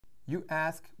You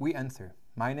ask, we answer.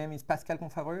 My name is Pascal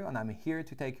Confavreux and I'm here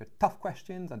to take your tough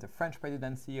questions on the French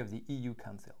presidency of the EU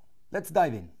Council. Let's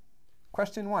dive in.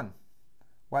 Question 1.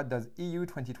 What does EU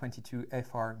 2022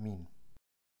 FR mean?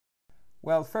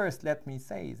 Well, first let me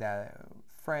say that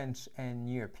French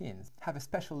and Europeans have a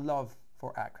special love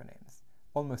for acronyms,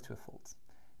 almost to a fault.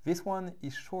 This one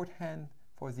is shorthand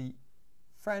for the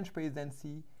French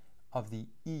presidency of the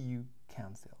EU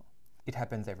Council. It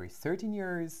happens every 13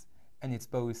 years, and it's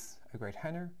both a great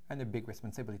honor and a big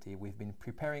responsibility. We've been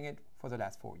preparing it for the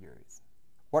last 4 years.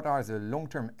 What are the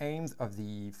long-term aims of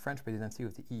the French presidency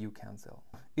of the EU Council?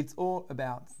 It's all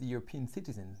about the European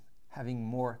citizens having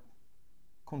more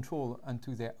control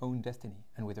onto their own destiny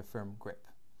and with a firm grip.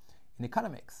 In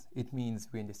economics, it means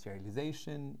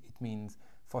reindustrialization, it means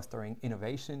fostering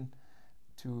innovation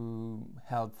to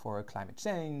help for climate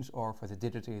change or for the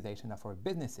digitalization of our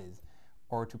businesses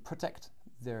or to protect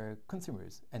their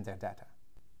consumers and their data.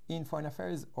 In foreign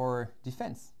affairs or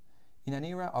defense, in an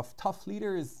era of tough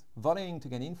leaders voting to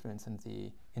gain influence on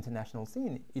the international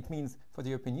scene, it means for the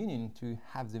European Union to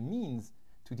have the means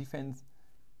to defend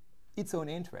its own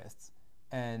interests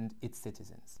and its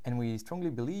citizens. And we strongly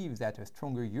believe that a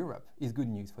stronger Europe is good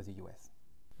news for the US.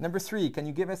 Number 3, can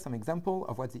you give us some example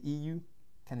of what the EU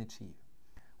can achieve?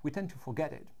 We tend to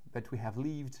forget it, but we have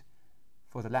lived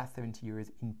for the last 70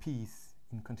 years in peace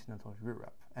in continental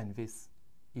Europe, and this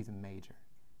is a major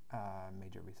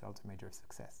result, a major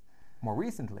success. More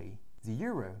recently, the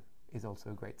euro is also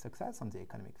a great success on the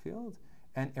economic field,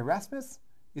 and Erasmus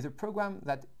is a program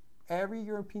that every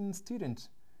European student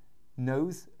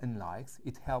knows and likes.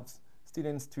 It helps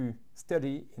students to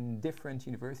study in different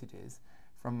universities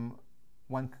from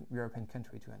one European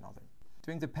country to another.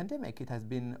 During the pandemic, it has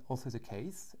been also the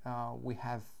case. We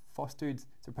have fostered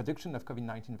the production of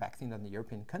COVID-19 vaccines on the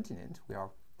European continent. We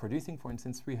are producing, for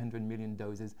instance, 300 million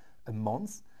doses a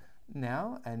month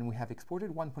now, and we have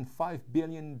exported 1.5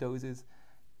 billion doses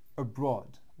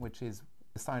abroad, which is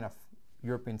a sign of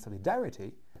European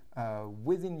solidarity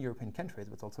within European countries,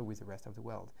 but also with the rest of the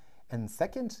world. And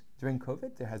second, during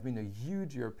COVID, there has been a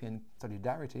huge European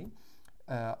solidarity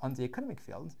on the economic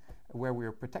field, where we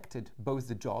are protected both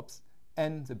the jobs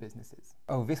and the businesses.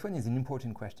 Oh, this one is an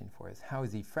important question for us. How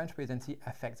the French presidency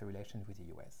affects the relations with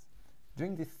the US?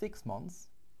 During these 6 months,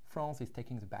 France is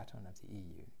taking the baton of the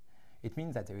EU. It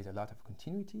means that there is a lot of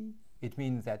continuity. It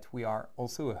means that we are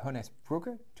also a honest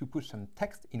broker to push some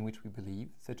text in which we believe,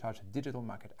 such as digital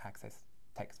market access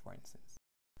text, for instance.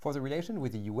 For the relation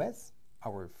with the US,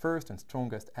 our first and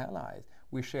strongest allies,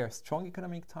 we share strong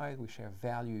economic ties, we share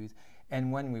values,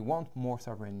 and when we want more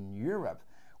sovereign Europe,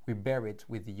 we bear it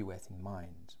with the US in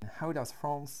mind. And how does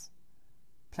France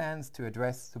plans to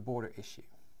address the border issue?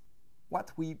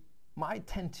 What we might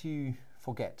tend to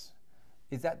forget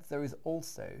is that there is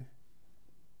also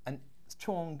a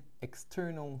strong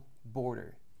external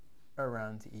border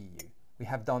around the EU. We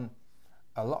have done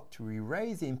a lot to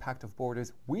erase the impact of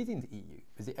borders within the EU,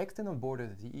 but the external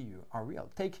borders of the EU are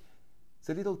real. Take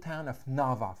the little town of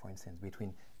Narva, for instance,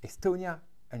 between Estonia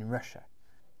and Russia.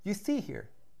 You see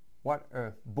here what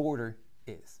a border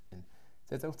is. And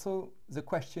there's also the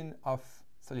question of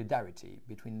solidarity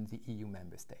between the EU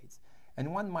member states.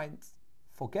 And one might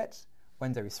forget,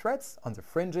 when there is threats on the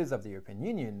fringes of the European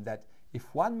Union, that if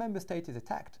one member state is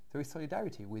attacked, there is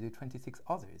solidarity with the 26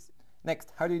 others.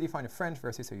 Next, how do you define a French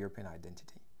versus a European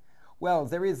identity? Well,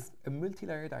 there is a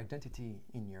multi-layered identity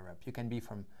in Europe. You can be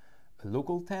from a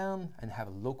local town and have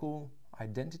a local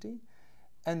identity,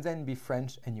 and then be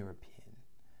French and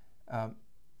European.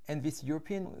 And this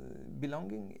European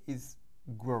belonging is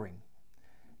growing.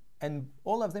 And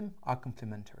all of them are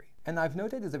complementary. And I've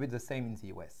noted it's a bit the same in the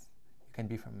US. You can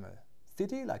be from a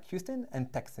city like Houston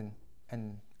and Texan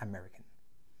and American.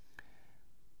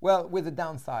 Well, with the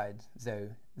downside, though,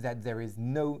 that there is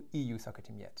no EU soccer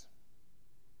team yet.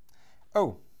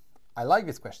 Oh, I like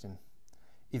this question.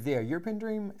 Is there a European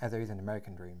dream as there is an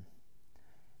American dream?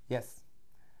 Yes,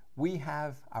 we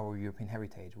have our European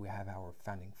heritage. We have our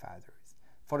founding fathers.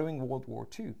 Following World War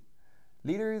II,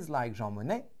 leaders like Jean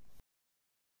Monnet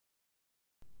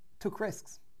took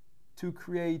risks to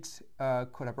create a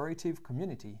collaborative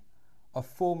community of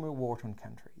former war-torn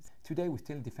countries. Today we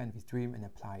still defend this dream and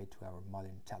apply it to our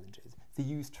modern challenges. The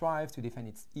EU strives to defend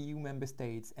its EU member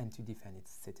states and to defend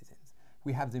its citizens.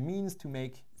 We have the means to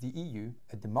make the EU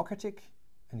a democratic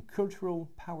and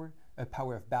cultural power, a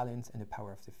power of balance and a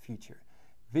power of the future.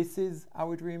 This is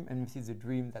our dream, and this is a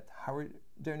dream that our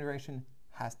generation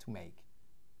has to make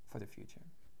for the future.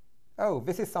 Oh,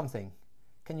 this is something.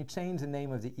 Can you change the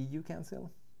name of the EU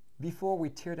Council? Before we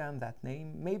tear down that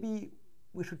name, maybe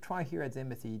we should try here at the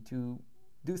embassy to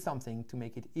do something to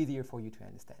make it easier for you to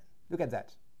understand. Look at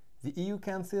that. The EU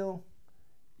Council,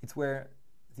 it's where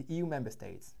the EU member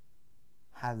states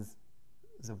has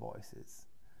the voices.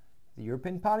 The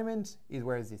European Parliament is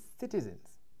where the citizens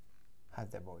has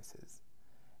their voices.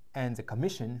 And the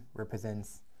Commission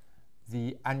represents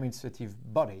the administrative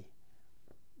body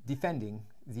defending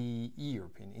the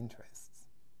European interests.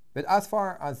 But as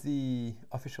far as the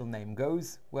official name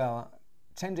goes, well,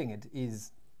 changing it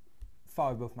is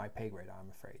far above my pay grade, I'm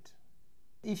afraid.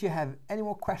 If you have any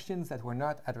more questions that were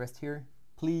not addressed here,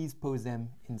 please post them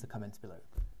in the comments below.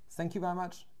 Thank you very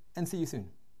much, and see you soon.